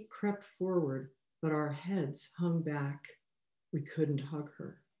feet crept forward, but our heads hung back. We couldn't hug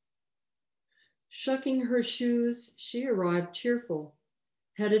her. Shucking her shoes, she arrived cheerful,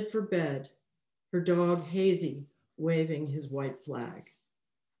 headed for bed, her dog Hazy waving his white flag.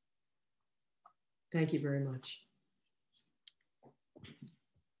 Thank you very much.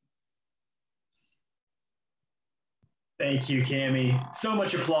 Thank you, Cammy. So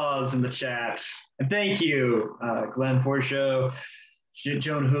much applause in the chat. And thank you, Glen, Pourciau,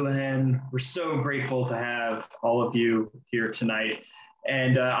 Joan Houlihan. We're so grateful to have all of you here tonight.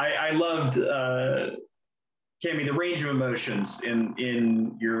 And I loved, Cammy, the range of emotions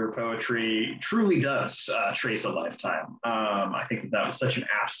in your poetry truly does trace a lifetime. I think that was such an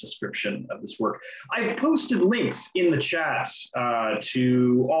apt description of this work. I've posted links in the chat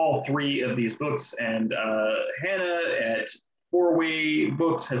to all three of these books, and Hannah at Four-Way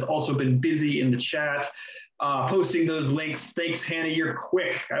Books has also been busy in the chat posting those links. Thanks, Hannah, you're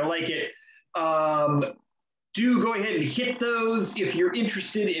quick. I like it. Do go ahead and hit those. If you're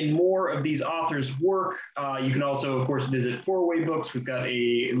interested in more of these authors' work, you can also, of course, visit Four-Way Books. We've got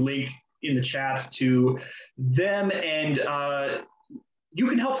a link in the chat to them. And you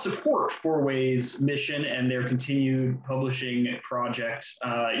can help support Four Ways mission and their continued publishing project.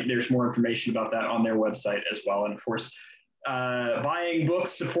 There's more information about that on their website as well. And of course, buying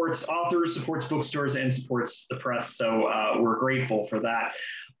books supports authors, supports bookstores, and supports the press. So we're grateful for that.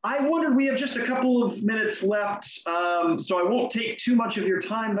 I wondered, we have just a couple of minutes left, so I won't take too much of your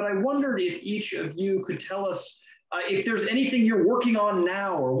time, but I wondered if each of you could tell us if there's anything you're working on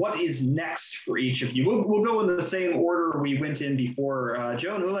now or what is next for each of you. We'll go in the same order we went in before.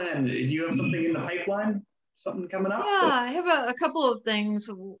 Joan Houlihan, do you have something in the pipeline? Something coming up? Yeah, I have a couple of things.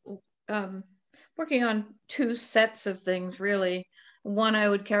 Working on two sets of things, really. One I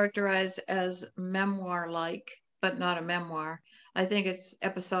would characterize as memoir-like, but not a memoir. I think it's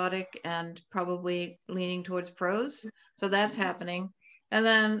episodic and probably leaning towards prose. So that's happening. And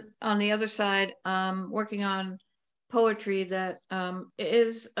then on the other side, working on poetry that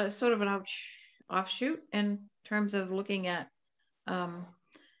is a sort of an offshoot in terms of looking at, I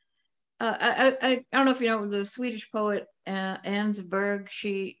don't know if you know the Swedish poet Ansberg.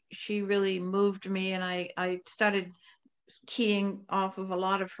 She really moved me, and I started keying off of a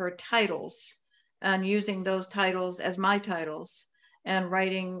lot of her titles and using those titles as my titles and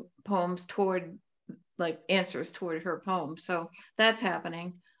writing poems toward, like, answers toward her poems. So that's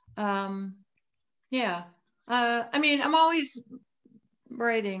happening. Yeah. I mean, I'm always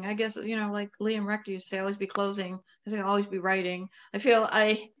writing. I guess, you know, like Liam Rector used to say, always be closing. I think I'll always be writing. I feel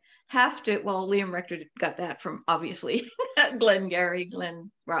I have to, well, Liam Rector got that from, obviously,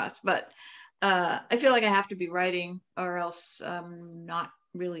 Glen Ross, but I feel like I have to be writing or else I'm not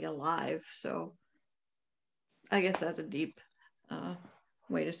really alive. So I guess that's a deep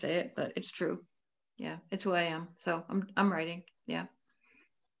way to say it, but it's true. Yeah, it's who I am. So I'm writing. Yeah.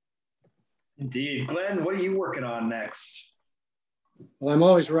 Indeed. Glen, what are you working on next? Well, I'm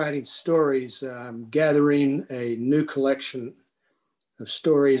always writing stories. I'm gathering a new collection of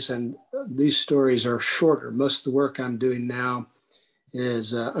stories, and these stories are shorter. Most of the work I'm doing now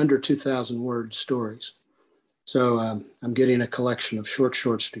is under 2,000 word stories. So I'm getting a collection of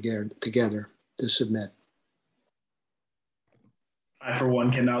shorts together to submit. I, for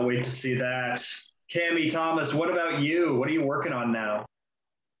one, cannot wait to see that. Cammy, Thomas, what about you? What are you working on now?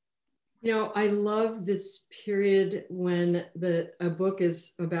 You know, I love this period when a book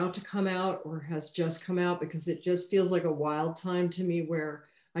is about to come out or has just come out, because it just feels like a wild time to me where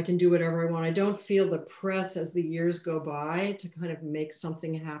I can do whatever I want. I don't feel the press as the years go by to kind of make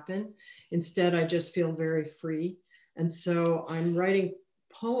something happen. Instead, I just feel very free. And so I'm writing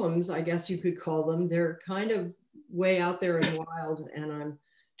poems, I guess you could call them. They're kind of way out there and wild, and I'm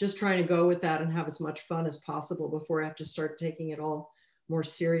just trying to go with that and have as much fun as possible before I have to start taking it all more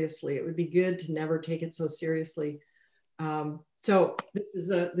seriously. It would be good to never take it so seriously. So this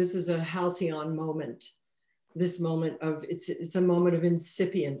is a halcyon moment. This moment of it's a moment of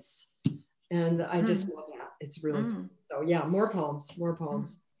incipience, and I just love that. It's really fun. So yeah, more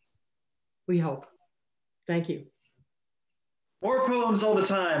poems. We hope. Thank you. More poems all the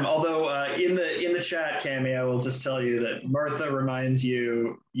time. Although in the chat, Cammy, I will just tell you that Martha reminds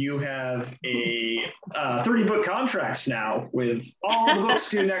you have a 30-book contract now with all the books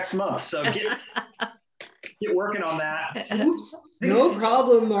due next month. So get working on that. Oops. No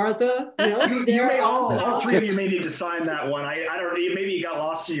problem, Martha. You may all three of you may need to sign that one. I don't. Maybe you got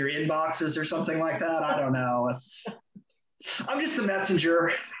lost in your inboxes or something like that. I don't know. I'm just the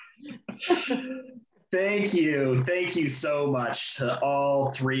messenger. Thank you so much to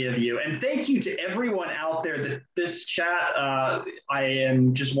all three of you, and thank you to everyone out there. That this chat I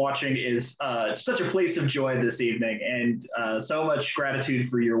am just watching is such a place of joy this evening, and so much gratitude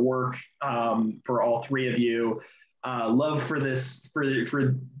for your work, for all three of you. Love for this for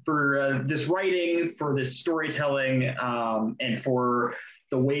this writing, for this storytelling, and for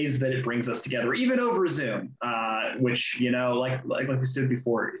the ways that it brings us together, even over Zoom, which, you know, like we said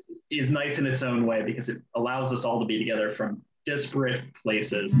before, is nice in its own way because it allows us all to be together from disparate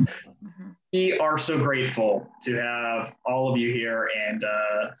places. We are so grateful to have all of you here, and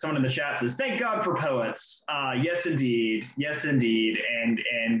someone in the chat says, "Thank God for poets." Yes, indeed,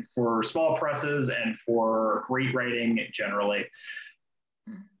 and for small presses and for great writing generally.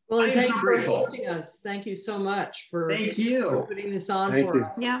 Well, and thanks for hosting us. Thank you so much for putting this on for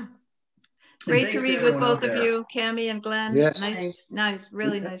us. Yeah. Great to read with both of you, Cammy and Glen. Yes. Nice,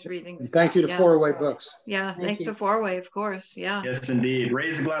 really nice reading. And thank you to Four Way Books. Yeah, thanks to Four Way, of course. Yeah. Yes, indeed.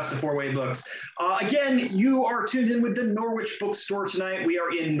 Raise a glass to Four Way Books. Again, you are tuned in with the Norwich Bookstore tonight. We are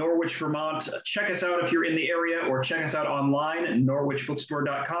in Norwich, Vermont. Check us out if you're in the area, or check us out online at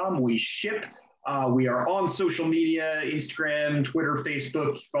norwichbookstore.com. We ship We are on social media, Instagram, Twitter,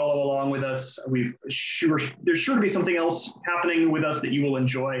 Facebook. Follow along with us. There's sure to be something else happening with us that you will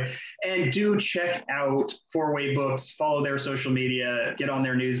enjoy. And do check out Four Way Books. Follow their social media. Get on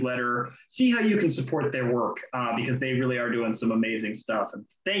their newsletter. See how you can support their work because they really are doing some amazing stuff. And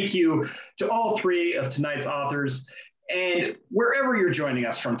thank you to all three of tonight's authors. And wherever you're joining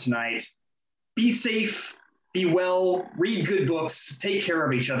us from tonight, be safe. Be well, read good books, take care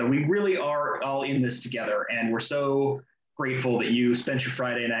of each other. We really are all in this together, and we're so grateful that you spent your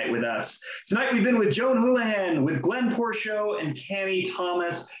Friday night with us. Tonight we've been with Joan Houlihan, with Glen Pourciau, and Cammy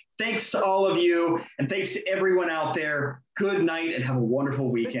Thomas. Thanks to all of you, and thanks to everyone out there. Good night, and have a wonderful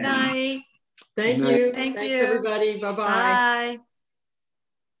weekend. Good night. Thank Good night. you. Thanks, everybody. Bye-bye. Bye.